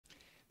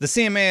The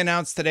CMA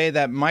announced today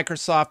that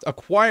Microsoft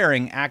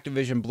acquiring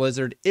Activision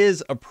Blizzard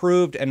is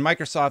approved, and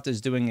Microsoft is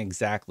doing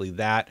exactly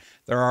that.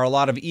 There are a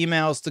lot of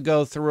emails to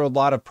go through, a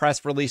lot of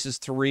press releases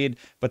to read,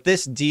 but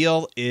this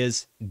deal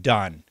is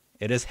done.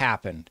 It has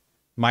happened.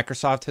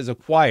 Microsoft has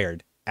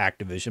acquired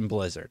Activision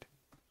Blizzard.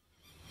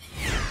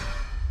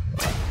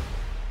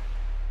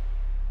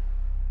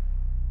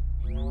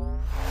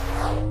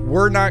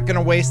 We're not going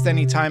to waste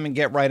any time and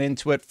get right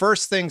into it.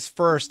 First things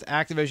first,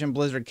 Activision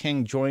Blizzard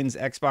King joins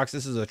Xbox.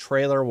 This is a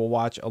trailer we'll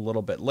watch a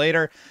little bit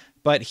later.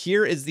 But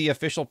here is the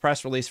official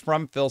press release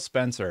from Phil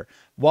Spencer,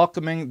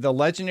 welcoming the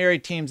legendary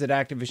teams at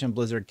Activision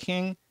Blizzard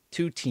King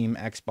to Team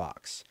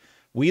Xbox.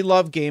 We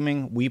love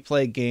gaming, we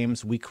play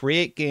games, we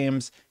create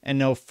games, and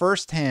know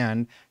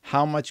firsthand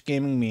how much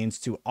gaming means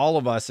to all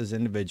of us as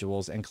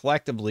individuals and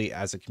collectively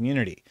as a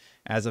community.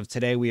 As of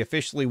today, we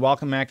officially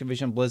welcome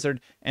Activision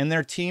Blizzard and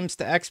their teams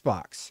to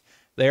Xbox.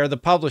 They are the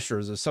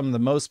publishers of some of the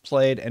most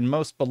played and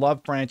most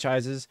beloved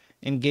franchises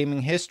in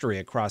gaming history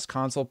across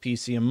console,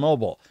 PC, and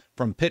mobile,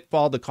 from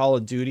Pitfall to Call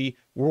of Duty,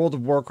 World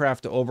of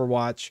Warcraft to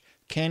Overwatch,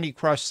 Candy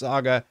Crush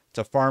Saga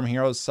to Farm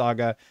Heroes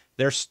Saga.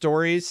 Their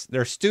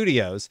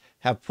studios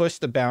have pushed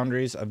the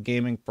boundaries of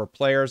gaming for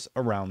players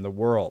around the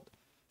world.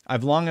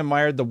 I've long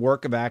admired the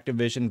work of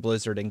Activision,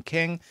 Blizzard, and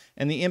King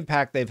and the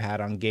impact they've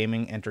had on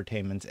gaming,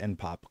 entertainment, and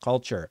pop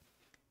culture.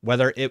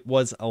 Whether it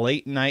was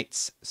late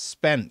nights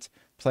spent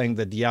playing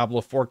the Diablo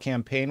 4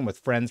 campaign with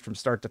friends from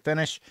start to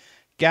finish,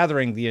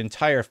 gathering the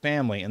entire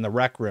family in the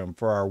rec room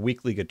for our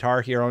weekly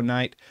Guitar Hero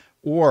night,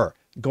 or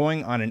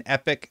going on an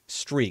epic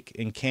streak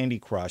in Candy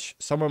Crush,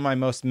 some of my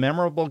most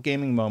memorable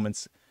gaming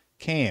moments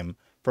came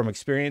from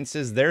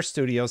experiences their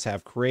studios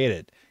have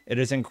created. It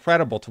is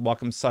incredible to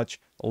welcome such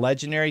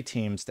legendary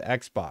teams to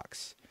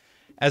Xbox.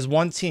 As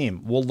one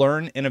team, we'll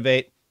learn,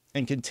 innovate,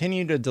 and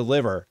continue to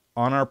deliver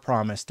on our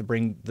promise to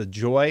bring the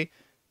joy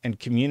and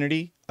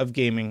community of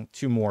gaming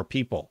to more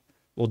people.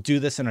 We'll do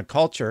this in a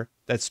culture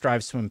that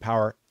strives to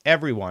empower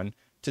everyone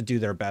to do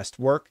their best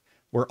work,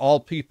 where all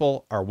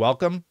people are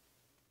welcome,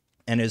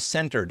 and is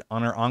centered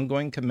on our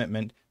ongoing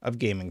commitment of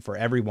gaming for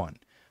everyone.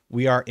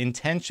 We are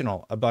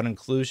intentional about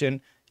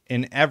inclusion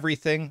in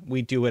everything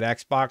we do at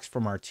Xbox,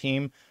 from our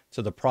team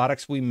to the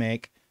products we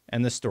make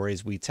and the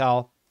stories we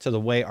tell, to the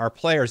way our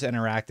players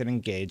interact and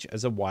engage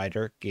as a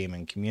wider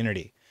gaming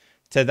community.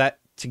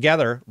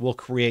 Together, we'll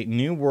create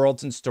new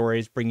worlds and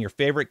stories, bring your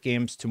favorite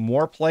games to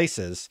more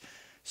places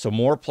so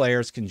more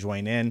players can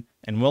join in,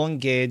 and we'll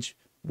engage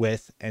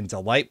with and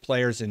delight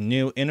players in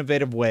new,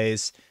 innovative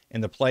ways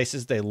in the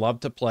places they love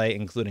to play,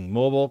 including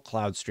mobile,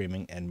 cloud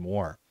streaming, and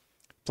more.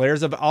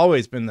 Players have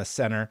always been the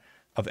center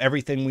of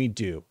everything we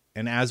do,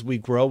 and as we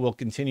grow, we'll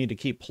continue to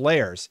keep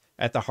players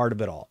at the heart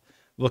of it all.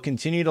 We'll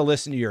continue to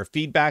listen to your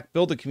feedback,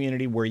 build a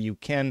community where you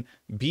can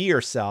be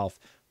yourself,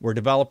 where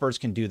developers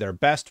can do their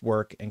best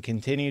work and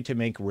continue to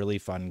make really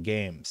fun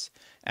games.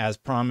 As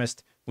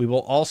promised, we will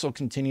also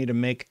continue to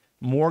make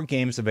more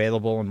games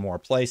available in more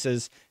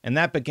places, and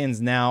that begins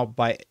now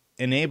by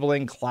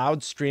enabling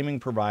cloud streaming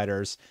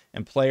providers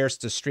and players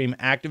to stream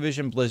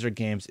Activision Blizzard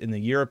games in the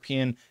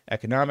European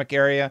Economic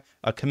Area,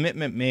 a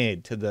commitment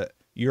made to the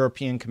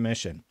European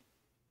Commission.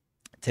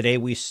 Today,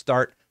 we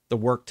start the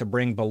work to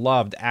bring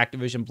beloved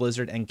Activision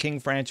Blizzard and King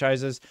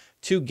franchises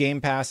to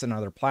Game Pass and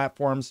other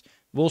platforms.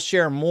 We'll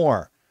share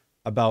more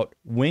about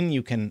when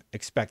you can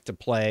expect to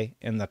play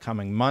in the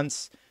coming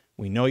months.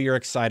 We know you're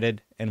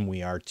excited, and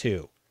we are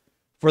too.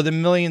 For the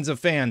millions of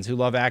fans who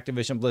love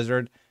Activision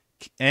Blizzard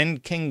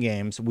and King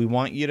games, we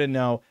want you to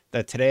know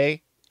that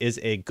today is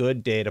a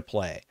good day to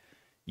play.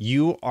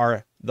 You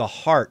are the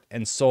heart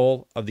and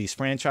soul of these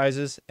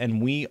franchises,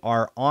 and we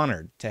are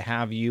honored to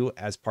have you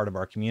as part of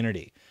our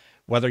community.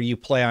 Whether you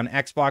play on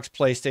Xbox,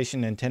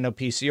 PlayStation, Nintendo,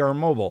 PC, or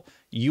mobile,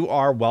 you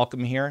are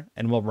welcome here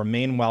and will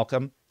remain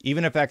welcome,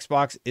 even if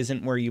Xbox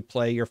isn't where you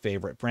play your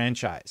favorite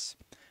franchise.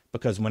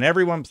 Because when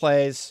everyone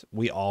plays,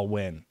 we all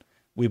win.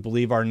 We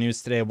believe our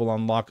news today will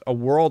unlock a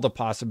world of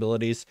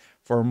possibilities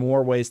for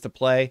more ways to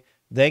play.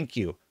 Thank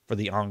you for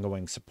the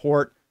ongoing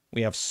support.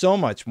 We have so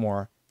much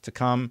more to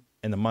come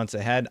in the months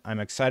ahead. I'm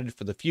excited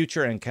for the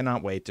future and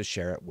cannot wait to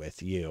share it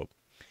with you.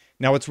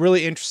 Now, what's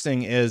really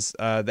interesting is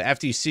the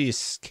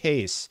FTC's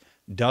case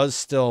does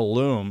still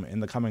loom in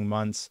the coming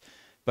months.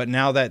 But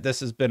now that this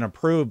has been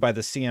approved by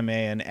the CMA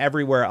and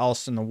everywhere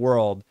else in the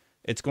world,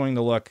 it's going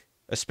to look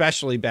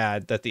especially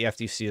bad that the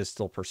FTC is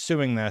still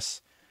pursuing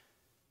this,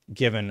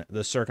 given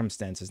the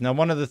circumstances. Now,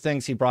 one of the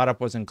things he brought up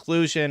was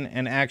inclusion,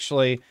 and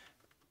actually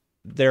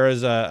there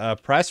is a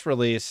press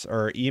release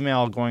or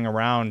email going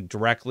around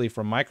directly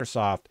from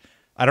Microsoft.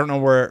 I don't know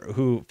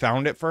who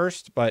found it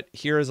first, but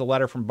here is a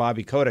letter from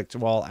Bobby Kotick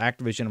to all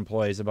Activision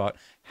employees about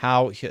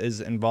how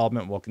his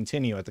involvement will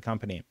continue at the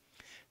company.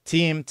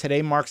 Team,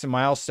 today marks a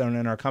milestone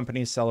in our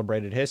company's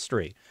celebrated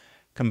history.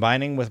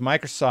 Combining with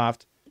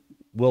Microsoft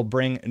will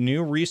bring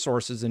new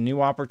resources and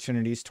new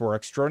opportunities to our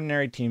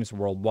extraordinary teams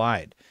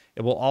worldwide.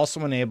 It will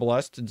also enable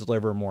us to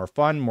deliver more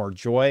fun, more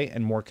joy,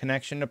 and more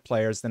connection to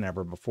players than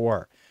ever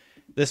before.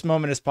 This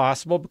moment is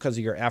possible because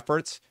of your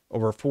efforts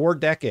over 4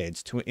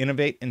 decades to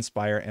innovate,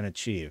 inspire, and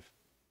achieve.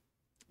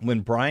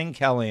 When Brian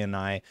Kelly and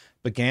I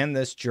began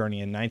this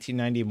journey in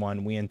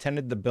 1991, we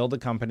intended to build a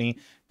company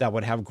that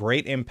would have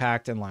great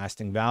impact and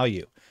lasting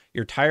value.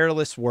 Your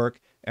tireless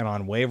work and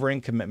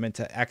unwavering commitment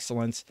to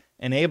excellence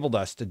enabled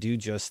us to do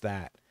just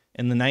that.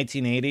 In the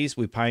 1980s,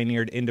 we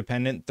pioneered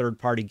independent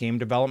third-party game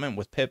development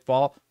with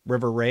Pitfall,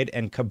 River Raid,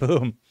 and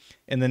Kaboom.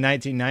 In the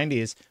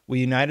 1990s, we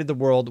united the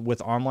world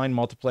with online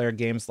multiplayer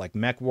games like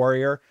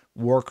MechWarrior,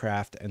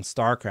 Warcraft, and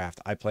StarCraft.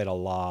 I played a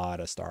lot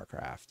of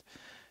StarCraft.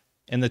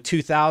 In the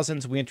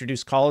 2000s, we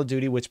introduced Call of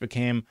Duty, which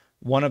became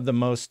one of the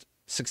most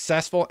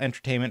successful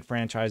entertainment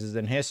franchises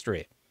in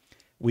history.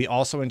 We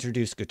also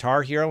introduced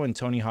Guitar Hero and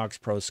Tony Hawk's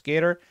Pro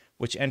Skater,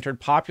 which entered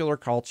popular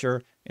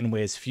culture in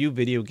ways few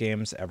video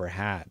games ever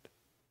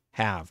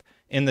have.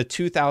 In the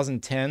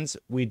 2010s,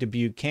 we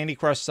debuted Candy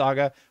Crush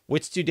Saga,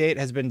 which to date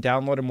has been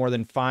downloaded more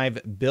than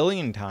 5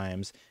 billion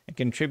times and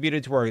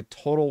contributed to our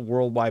total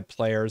worldwide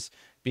players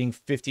being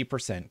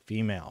 50%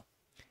 female.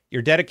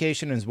 Your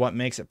dedication is what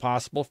makes it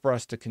possible for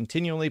us to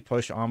continually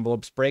push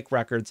envelopes, break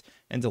records,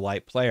 and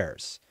delight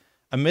players.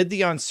 Amid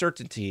the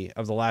uncertainty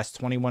of the last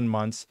 21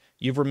 months,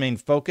 you've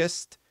remained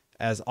focused,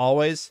 as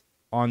always,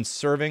 on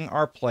serving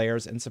our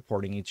players and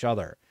supporting each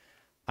other.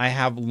 I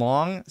have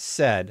long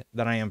said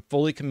that I am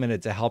fully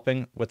committed to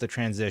helping with the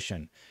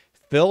transition.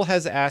 Phil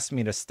has asked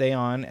me to stay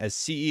on as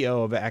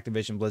CEO of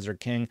Activision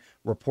Blizzard King,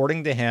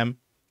 reporting to him,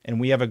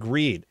 and we have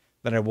agreed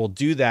that I will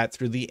do that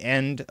through the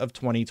end of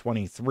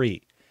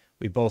 2023.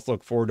 We both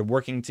look forward to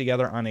working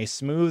together on a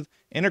smooth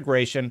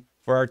integration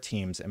for our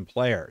teams and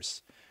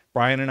players.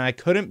 Brian and I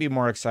couldn't be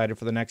more excited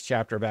for the next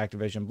chapter of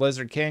Activision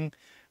Blizzard King.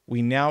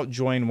 We now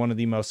join one of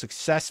the most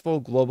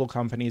successful global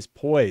companies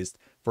poised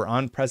for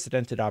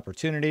unprecedented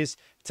opportunities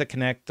to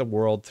connect the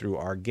world through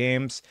our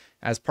games.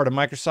 As part of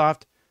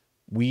Microsoft,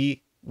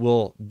 we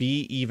will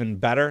be even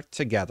better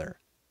together,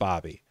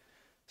 Bobby.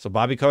 So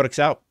Bobby Kotick's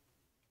out.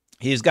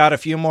 He's got a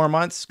few more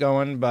months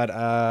going,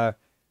 but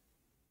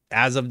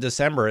as of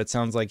December, it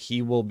sounds like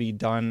he will be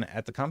done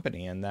at the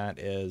company, and that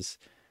is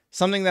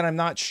something that I'm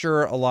not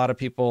sure a lot of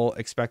people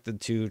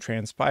expected to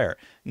transpire.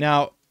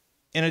 Now,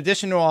 in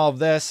addition to all of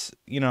this,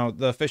 the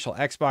official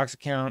Xbox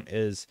account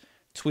is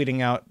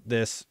tweeting out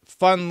this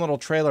fun little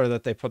trailer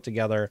that they put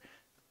together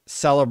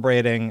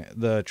celebrating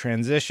the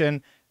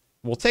transition.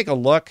 We'll take a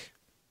look.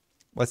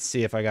 Let's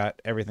see if I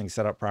got everything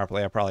set up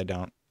properly. I probably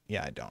don't.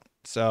 Yeah, I don't.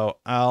 So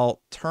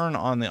I'll turn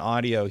on the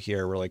audio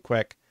here really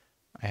quick.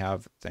 I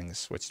have things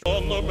switched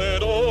on the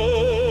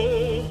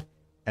middle,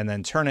 and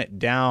then turn it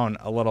down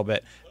a little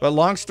bit. But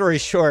long story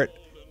short,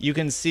 you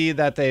can see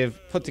that they've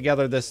put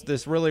together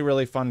this really,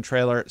 really fun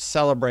trailer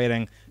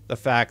celebrating the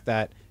fact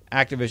that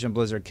Activision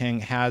Blizzard King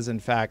has, in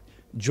fact,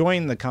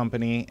 joined the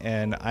company.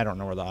 And I don't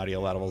know where the audio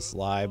levels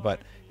lie,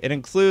 but it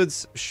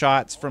includes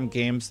shots from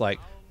games like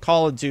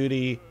Call of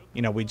Duty.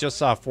 We just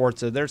saw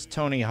Forza. There's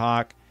Tony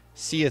Hawk,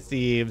 Sea of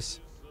Thieves.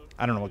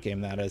 I don't know what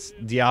game that is.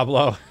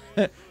 Diablo.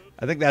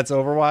 I think that's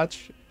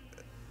Overwatch.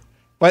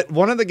 But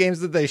one of the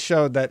games that they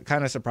showed that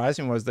kind of surprised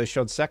me was they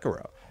showed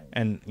Sekiro.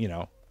 And,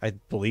 I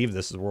believe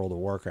this is World of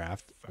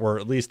Warcraft, or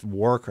at least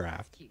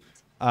Warcraft.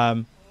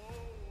 I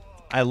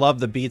love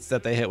the beats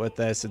that they hit with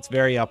this. It's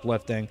very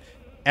uplifting.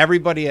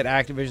 Everybody at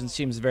Activision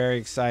seems very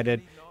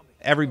excited.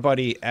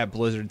 Everybody at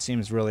Blizzard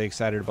seems really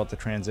excited about the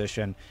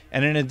transition.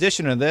 And in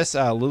addition to this,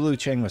 Lulu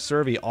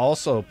Chang-Maservi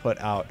also put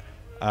out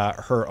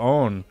her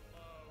own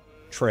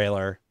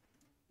trailer,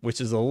 which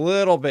is a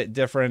little bit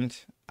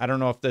different. I don't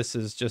know if this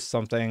is just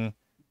something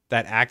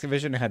that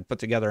Activision had put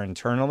together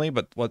internally,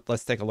 but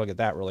let's take a look at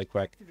that really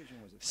quick.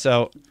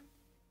 So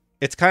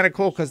it's kind of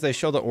cool because they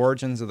show the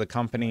origins of the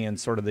company and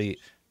sort of the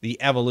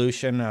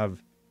evolution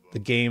of the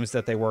games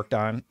that they worked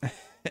on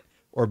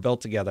or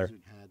built together.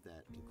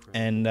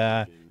 And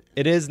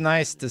it is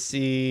nice to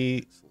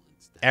see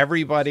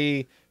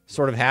everybody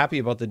sort of happy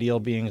about the deal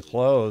being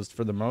closed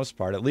for the most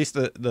part. At least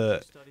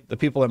the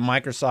people at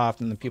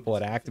Microsoft and the people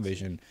at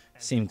Activision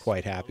seem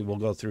quite happy. We'll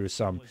go through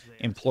some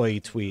employee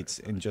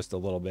tweets in just a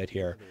little bit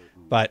here.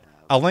 But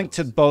I'll link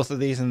to both of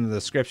these in the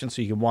description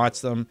so you can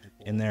watch them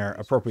in their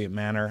appropriate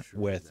manner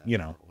with,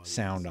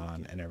 sound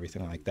on and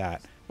everything like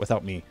that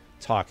without me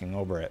talking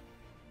over it.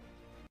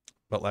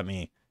 But let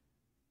me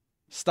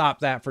stop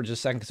that for just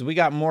a second because we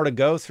got more to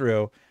go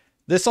through.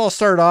 This all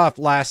started off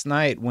last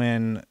night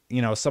when,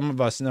 some of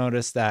us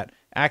noticed that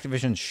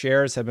Activision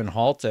shares have been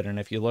halted. And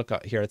if you look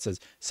up here, it says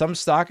some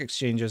stock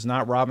exchanges,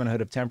 not Robinhood,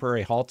 have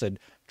temporarily halted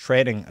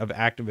trading of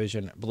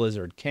Activision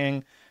Blizzard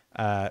King.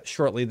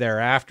 Shortly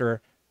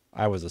thereafter,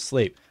 I was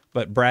asleep.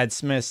 But Brad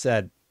Smith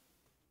said,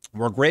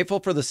 "We're grateful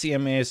for the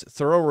CMA's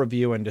thorough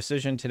review and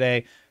decision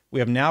today. We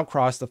have now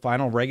crossed the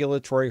final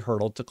regulatory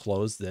hurdle to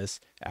close this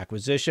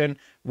acquisition,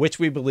 which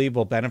we believe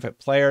will benefit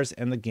players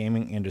and the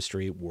gaming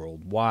industry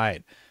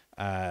worldwide."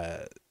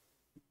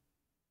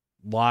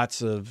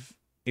 Lots of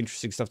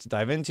interesting stuff to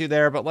dive into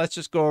there, but let's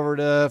just go over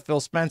to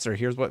Phil Spencer.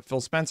 Here's what Phil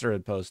Spencer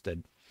had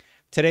posted.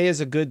 "Today is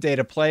a good day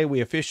to play.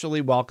 We officially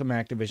welcome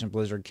Activision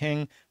Blizzard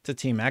King to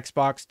Team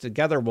Xbox.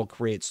 Together we'll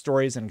create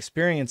stories and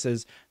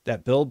experiences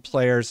that build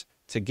players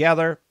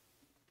together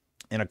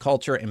in a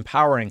culture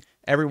empowering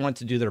everyone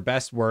to do their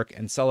best work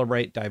and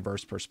celebrate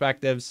diverse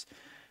perspectives.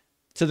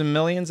 To the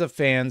millions of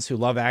fans who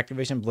love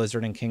Activision,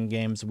 Blizzard, and King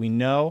games, we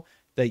know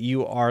that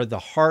you are the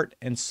heart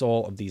and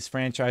soul of these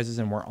franchises,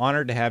 and we're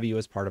honored to have you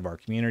as part of our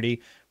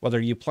community. Whether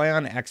you play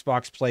on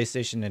Xbox,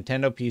 PlayStation,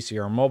 Nintendo, PC,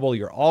 or mobile,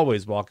 you're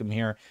always welcome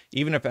here,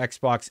 even if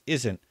Xbox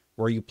isn't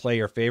where you play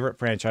your favorite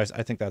franchise.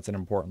 I think that's an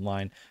important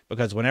line,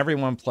 because when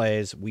everyone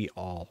plays, we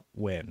all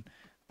win.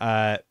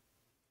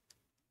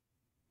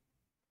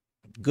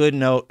 Good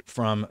note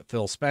from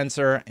Phil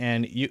Spencer.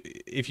 And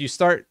if you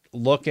start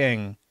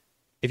looking,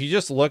 if you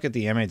just look at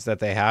the image that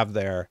they have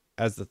there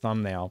as the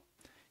thumbnail,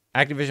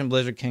 Activision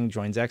Blizzard King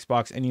joins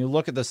Xbox, and you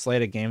look at the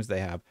slate of games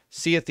they have: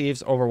 Sea of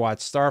Thieves, Overwatch,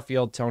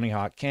 Starfield, Tony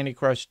Hawk, Candy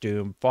Crush,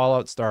 Doom,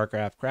 Fallout,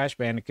 StarCraft, Crash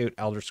Bandicoot,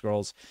 Elder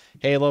Scrolls,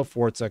 Halo,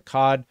 Forza,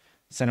 COD,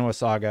 Senua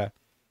Saga,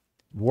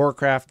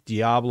 Warcraft,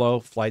 Diablo,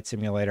 Flight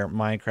Simulator,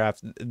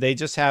 Minecraft. They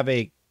just have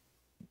a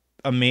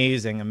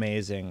amazing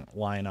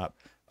lineup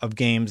of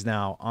games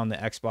now on the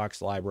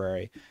Xbox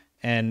library.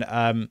 And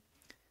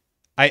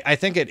I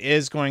think it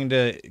is going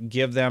to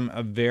give them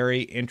a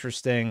very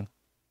interesting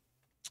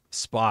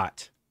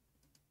spot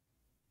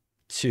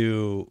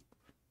to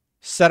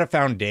set a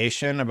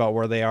foundation about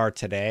where they are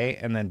today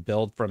and then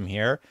build from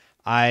here.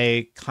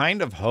 I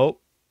kind of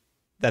hope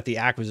that the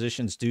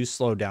acquisitions do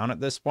slow down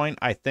at this point.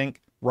 I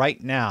think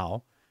right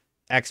now,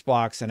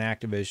 Xbox and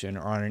Activision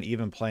are on an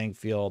even playing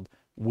field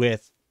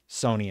with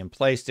Sony and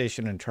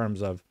PlayStation in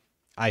terms of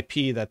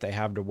IP that they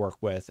have to work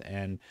with.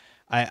 And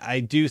I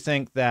do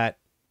think that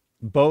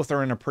both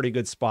are in a pretty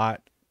good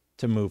spot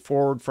to move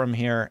forward from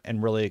here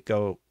and really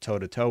go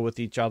toe-to-toe with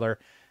each other.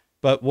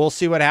 But we'll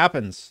see what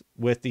happens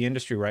with the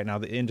industry right now.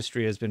 The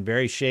industry has been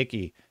very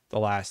shaky the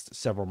last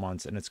several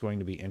months, and it's going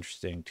to be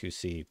interesting to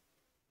see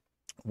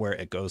where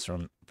it goes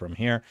from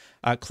here.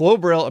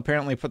 Clobril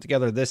apparently put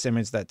together this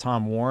image that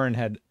Tom Warren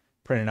had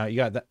printed out. You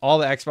got all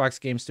the Xbox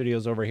game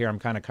studios over here. I'm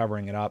kind of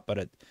covering it up,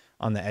 but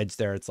on the edge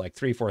there, it's like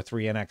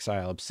 343,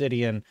 NXIL,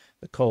 Obsidian,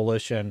 The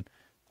Coalition,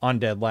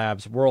 Undead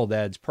Labs, World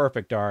Edge,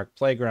 Perfect Dark,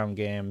 Playground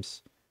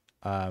Games,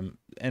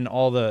 and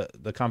all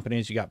the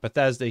companies. You got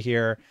Bethesda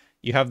here.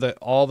 You have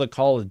all the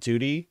Call of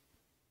Duty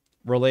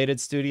related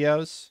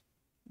studios,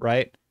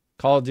 right?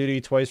 Call of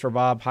Duty, Toys for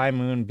Bob, High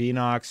Moon,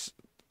 Beanox,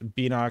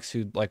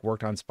 who like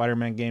worked on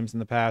Spider-Man games in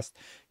the past.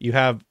 You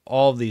have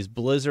all of these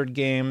Blizzard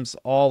games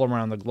all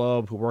around the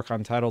globe who work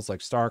on titles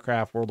like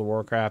StarCraft, World of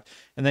Warcraft.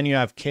 And then you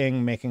have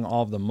King making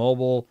all of the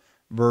mobile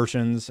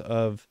versions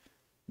of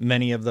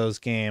many of those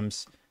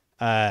games.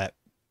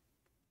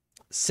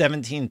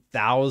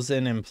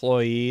 17,000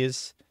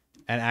 employees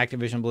at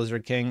Activision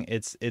Blizzard King.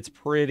 It's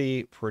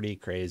pretty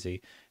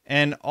crazy.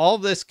 And all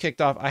this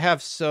kicked off. I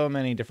have so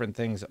many different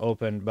things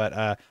open,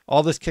 but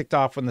all this kicked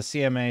off when the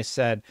CMA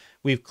said,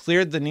 we've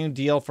cleared the new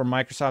deal for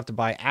Microsoft to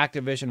buy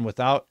Activision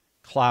without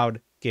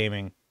cloud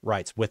gaming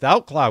rights.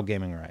 Without cloud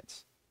gaming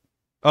rights.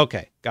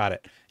 Okay, got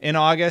it. In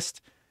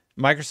August,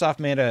 Microsoft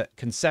made a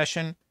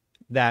concession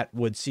that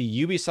would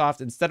see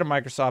Ubisoft instead of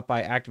Microsoft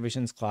buy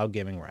Activision's cloud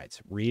gaming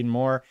rights. Read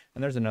more,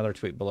 and there's another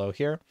tweet below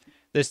here.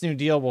 This new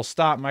deal will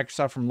stop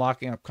Microsoft from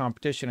locking up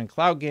competition in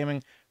cloud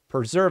gaming,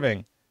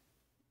 preserving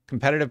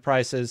competitive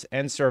prices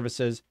and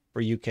services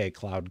for UK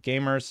cloud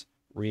gamers.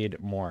 Read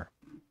more.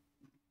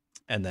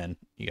 And then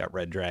you got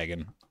Red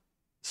Dragon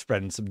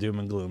spreading some doom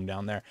and gloom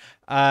down there.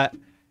 And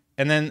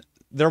then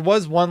there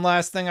was one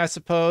last thing, I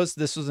suppose.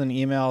 This was an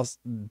email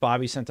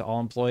Bobby sent to all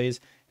employees.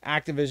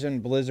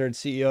 Activision Blizzard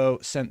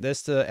CEO sent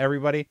this to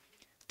everybody.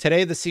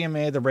 Today, the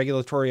CMA, the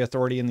regulatory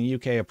authority in the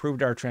UK,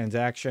 approved our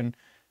transaction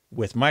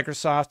with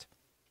Microsoft.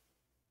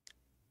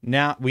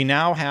 We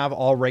now have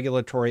all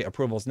regulatory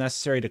approvals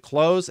necessary to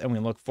close, and we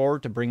look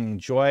forward to bringing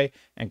joy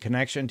and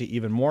connection to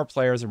even more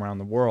players around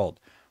the world.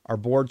 Our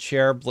board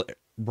chair,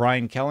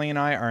 Brian Kelly, and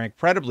I are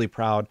incredibly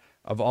proud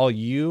of all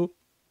you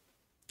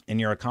and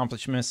your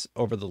accomplishments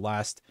over the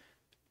last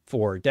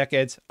 4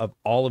 decades, of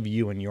all of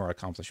you and your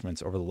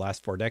accomplishments over the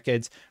last 4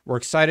 decades. We're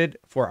excited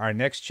for our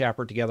next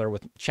chapter together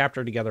with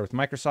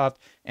Microsoft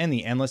and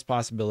the endless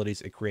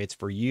possibilities it creates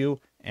for you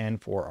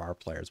and for our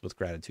players. With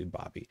gratitude,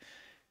 Bobby.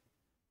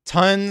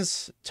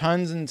 Tons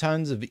and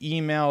tons of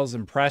emails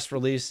and press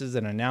releases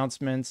and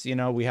announcements. You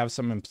know, we have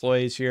some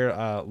employees here.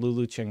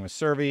 Lulu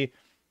Chingmaservi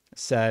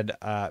said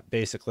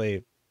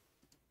basically,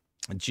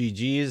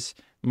 GG's.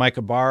 Mike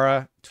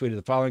Ibarra tweeted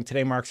the following: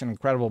 today marks an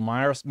incredible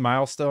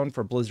milestone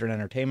for Blizzard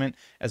Entertainment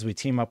as we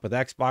team up with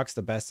Xbox.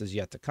 The best is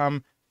yet to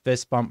come.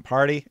 Fist bump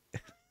party.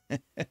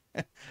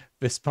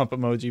 Fist bump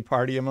emoji,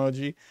 party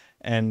emoji.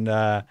 And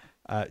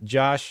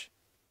Josh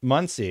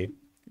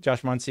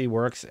Muncy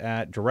works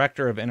at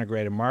Director of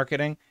Integrated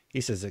Marketing.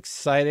 He says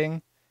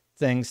exciting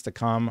things to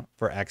come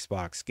for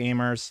Xbox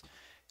gamers.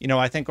 You know,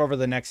 I think over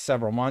the next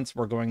several months,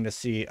 we're going to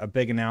see a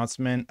big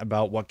announcement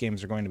about what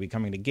games are going to be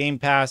coming to Game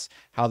Pass,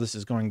 how this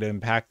is going to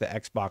impact the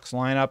Xbox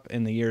lineup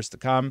in the years to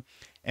come.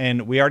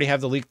 And we already have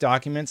the leaked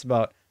documents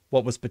about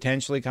what was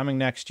potentially coming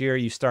next year.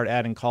 You start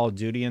adding Call of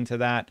Duty into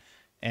that,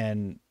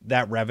 and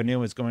that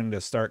revenue is going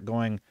to start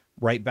going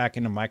right back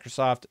into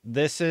Microsoft.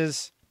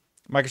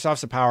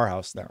 Microsoft's a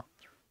powerhouse now.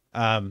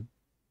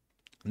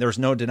 There's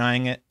no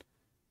denying it.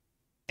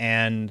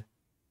 And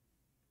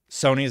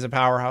Sony is a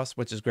powerhouse,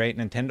 which is great.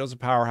 Nintendo's a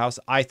powerhouse.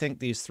 I think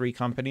these three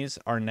companies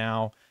are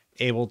now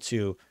able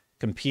to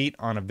compete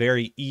on a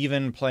very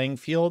even playing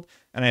field.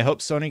 And I hope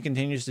Sony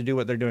continues to do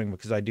what they're doing,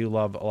 because I do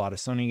love a lot of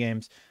Sony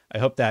games. I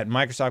hope that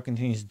Microsoft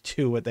continues to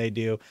do what they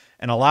do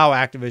and allow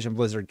Activision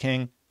Blizzard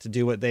King to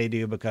do what they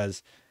do,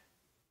 because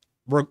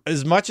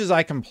as much as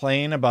I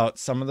complain about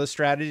some of the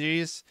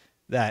strategies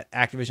that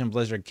Activision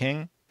Blizzard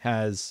King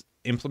has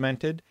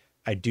implemented,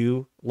 I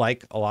do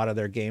like a lot of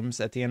their games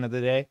at the end of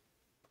the day.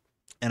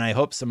 And I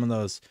hope some of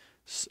those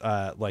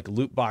like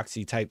loot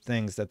boxy type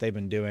things that they've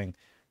been doing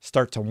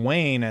start to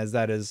wane, as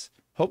that is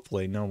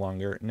hopefully no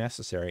longer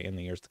necessary in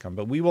the years to come.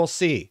 But we will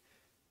see.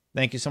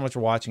 Thank you so much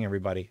for watching,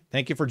 everybody.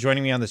 Thank you for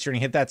joining me on this journey.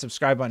 Hit that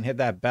subscribe button, hit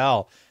that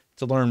bell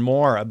to learn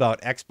more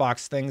about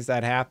Xbox things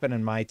that happen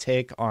and my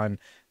take on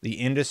the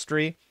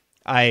industry.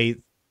 I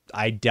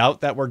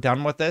doubt that we're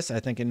done with this. I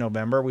think in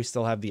November we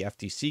still have the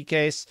FTC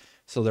case,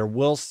 so there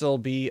will still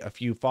be a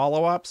few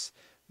follow-ups,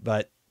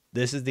 but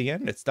this is the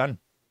end. It's done.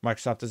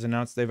 Microsoft has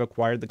announced they've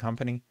acquired the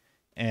company,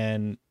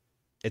 and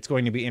it's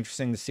going to be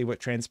interesting to see what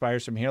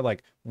transpires from here.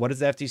 Like, what is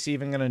the FTC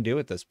even going to do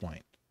at this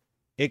point?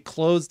 It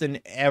closed in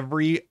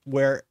every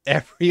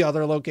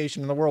other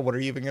location in the world. What are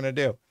you even going to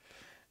do?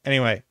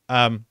 Anyway,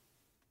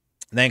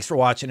 thanks for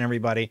watching,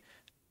 everybody.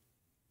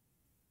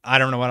 I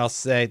don't know what else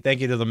to say.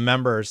 Thank you to the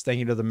members. Thank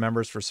you to the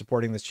members for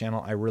supporting this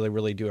channel. I really,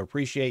 really do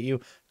appreciate you.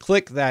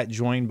 Click that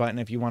join button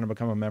if you want to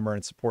become a member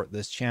and support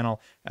this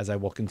channel, as I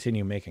will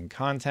continue making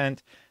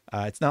content.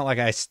 It's not like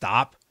I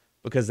stop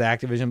because the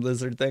Activision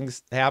Blizzard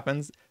things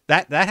happens.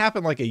 That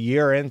happened like a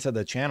year into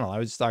the channel. I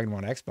was just talking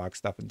about Xbox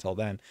stuff until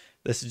then.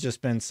 This has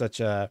just been such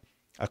a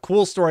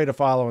cool story to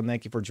follow, and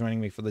thank you for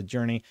joining me for the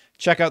journey.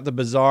 Check out the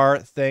bizarre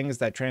things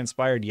that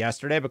transpired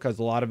yesterday, because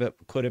a lot of it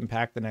could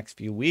impact the next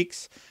few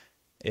weeks,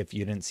 if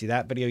you didn't see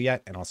that video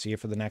yet, and I'll see you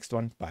for the next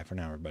one. Bye for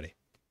now, everybody.